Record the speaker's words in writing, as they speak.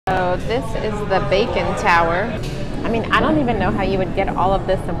So this is the bacon tower. I mean, I don't even know how you would get all of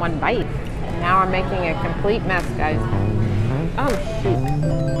this in one bite. And now I'm making a complete mess, guys. Oh, shoot.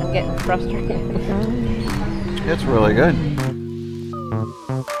 I'm getting frustrated. It's really good.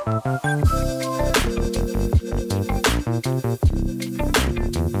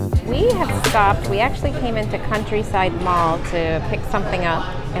 We have stopped. We actually came into Countryside Mall to pick something up.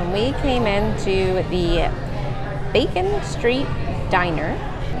 And we came into the Bacon Street Diner.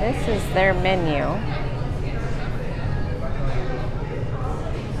 This is their menu.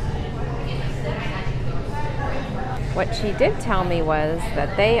 What she did tell me was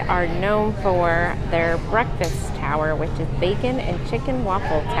that they are known for their breakfast tower, which is bacon and chicken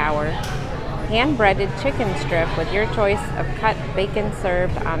waffle tower. Hand-breaded chicken strip with your choice of cut bacon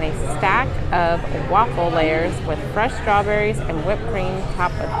served on a stack of waffle layers with fresh strawberries and whipped cream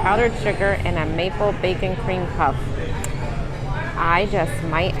topped with powdered sugar and a maple bacon cream puff. I just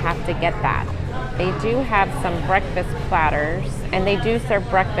might have to get that. They do have some breakfast platters, and they do serve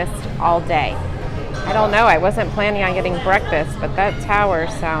breakfast all day. I don't know, I wasn't planning on getting breakfast, but that tower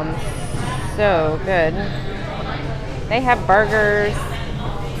sounds so good. They have burgers,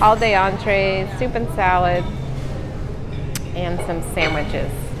 all-day entrees, soup and salad, and some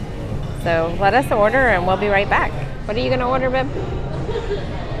sandwiches. So let us order and we'll be right back. What are you gonna order, babe?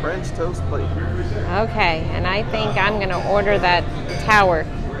 French toast plate. Okay, and I think I'm gonna order that tower.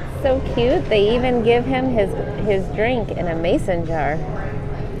 So cute, they even give him his drink in a mason jar.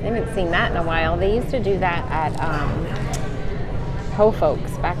 I haven't seen that in a while. They used to do that at Ho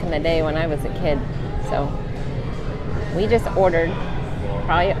Folks back in the day when I was a kid. So we just ordered,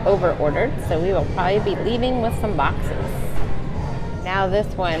 probably over-ordered, so we will probably be leaving with some boxes. Now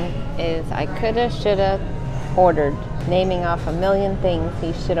this one is I coulda, shoulda, ordered, naming off a million things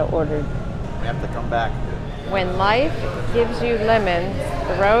he shoulda ordered. We have to come back. When life gives you lemons,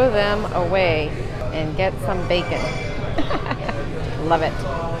 throw them away and get some bacon. Love it.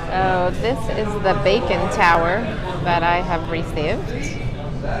 So this is the bacon tower that I have received.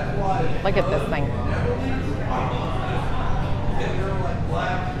 Look at this thing.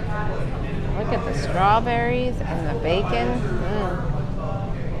 Look at the strawberries and the bacon.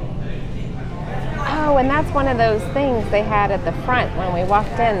 Oh, and that's one of those things they had at the front when we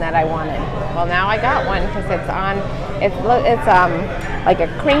walked in that I wanted. Well, now I got one because it's like a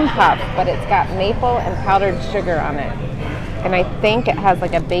cream puff, but it's got maple and powdered sugar on it. And I think it has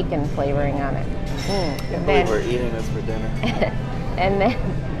like a bacon flavoring on it. Can't believe we're eating this for dinner. And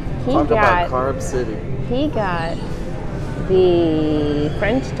then Talk about Carb City. He got the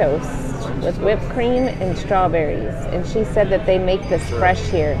French toast with whipped cream and strawberries. And she said that they make this fresh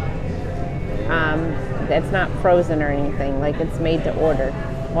here. It's not frozen or anything, like it's made to order.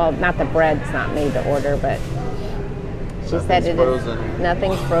 Well, not the bread's not made to order, but she said it is.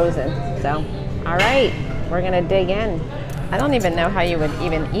 Nothing's frozen. So, all right, we're gonna dig in. I don't even know how you would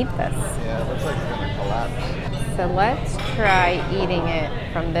even eat this. Yeah, it looks like it's gonna collapse. So let's try eating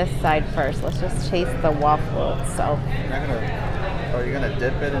it from this side first. Let's just taste the waffle itself. Are you gonna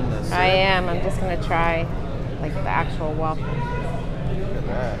dip it in the syrup? I am. I'm just gonna try like the actual waffle. Look at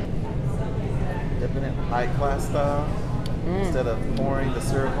that. Dipping it high class style instead of pouring the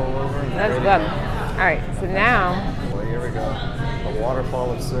syrup all over. And that's good. All right, so now. Well, here we go. A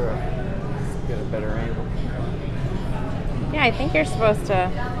waterfall of syrup. Let's get a better angle. Yeah, I think you're supposed to,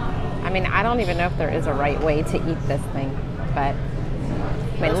 I mean, I don't even know if there is a right way to eat this thing, but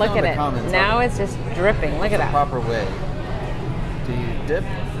I mean, look at it. Now it's just dripping. Look at that. Proper way. Do you dip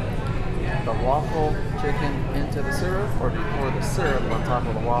the waffle chicken into the syrup, or do you pour the syrup on top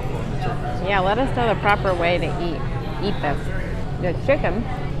of the waffle and the chicken? Yeah, let us know the proper way to eat this. The chicken,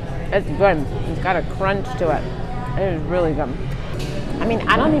 it's good. It's got a crunch to it. It is really good. I mean,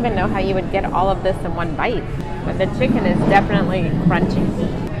 I don't even know how you would get all of this in one bite, but the chicken is definitely crunchy.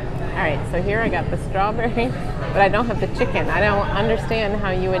 All right, so here I got the strawberry, but I don't have the chicken. I don't understand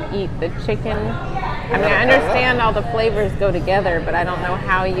how you would eat the chicken. I mean, I understand all the flavors go together, but I don't know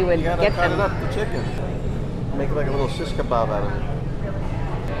how you would get them. Cut it up, the chicken. Make it like a little shish kebab out of it.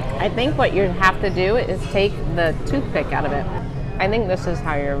 I think what you have to do is take the toothpick out of it. I think this is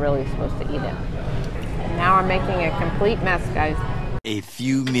how you're really supposed to eat it. Now we're making a complete mess, guys. A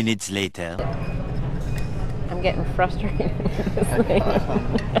few minutes later. I'm getting frustrated with this thing.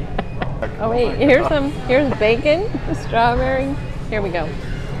 Oh wait, here's bacon, strawberry. Here we go.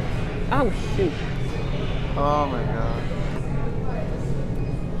 Oh shoot. Oh my god.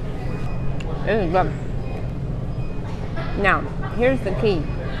 This is good. Now, here's the key.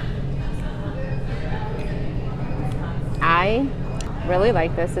 I really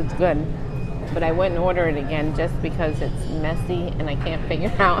like this, it's good. but I wouldn't order it again just because it's messy and I can't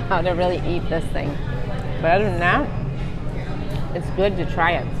figure out how to really eat this thing. But other than that, it's good to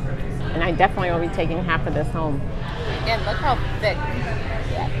try it. And I definitely will be taking half of this home. Again, look how thick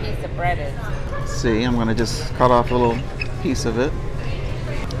that piece of bread is. See, I'm gonna just cut off a little piece of it.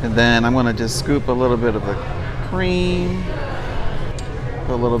 And then I'm gonna just scoop a little bit of the cream,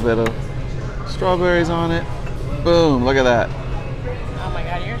 put a little bit of strawberries on it. Boom, look at that. Oh my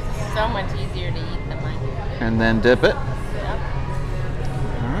God, yours is so much easier to eat than mine. And then dip it. Yep.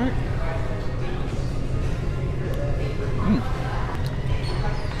 All right.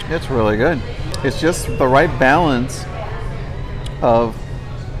 It's really good. It's just the right balance of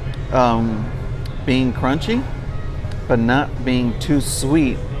being crunchy, but not being too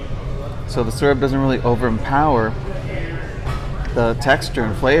sweet. So the syrup doesn't really overpower the texture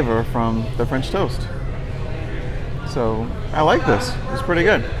and flavor from the French toast. So I like this. It's pretty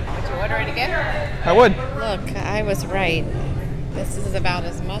good. Would you order it again? I would. Look, I was right. This is about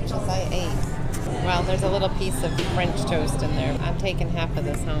as much as I ate. Well, there's a little piece of French toast in there. I'm taking half of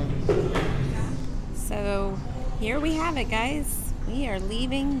this home. So here we have it, guys. We are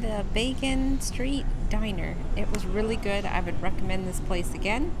leaving the Bacon Street Diner. It was really good. I would recommend this place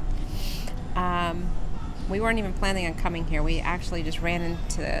again. We weren't even planning on coming here. We actually just ran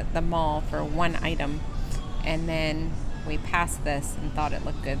into the mall for one item, and then we passed this and thought it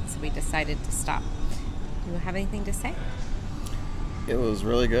looked good, so we decided to stop. Do you have anything to say? It was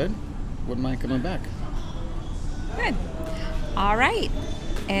really good. Wouldn't mind coming back. Good. All right.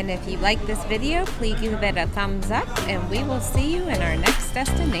 And if you like this video, please give it a thumbs up, and we will see you in our next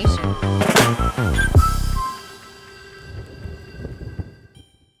destination.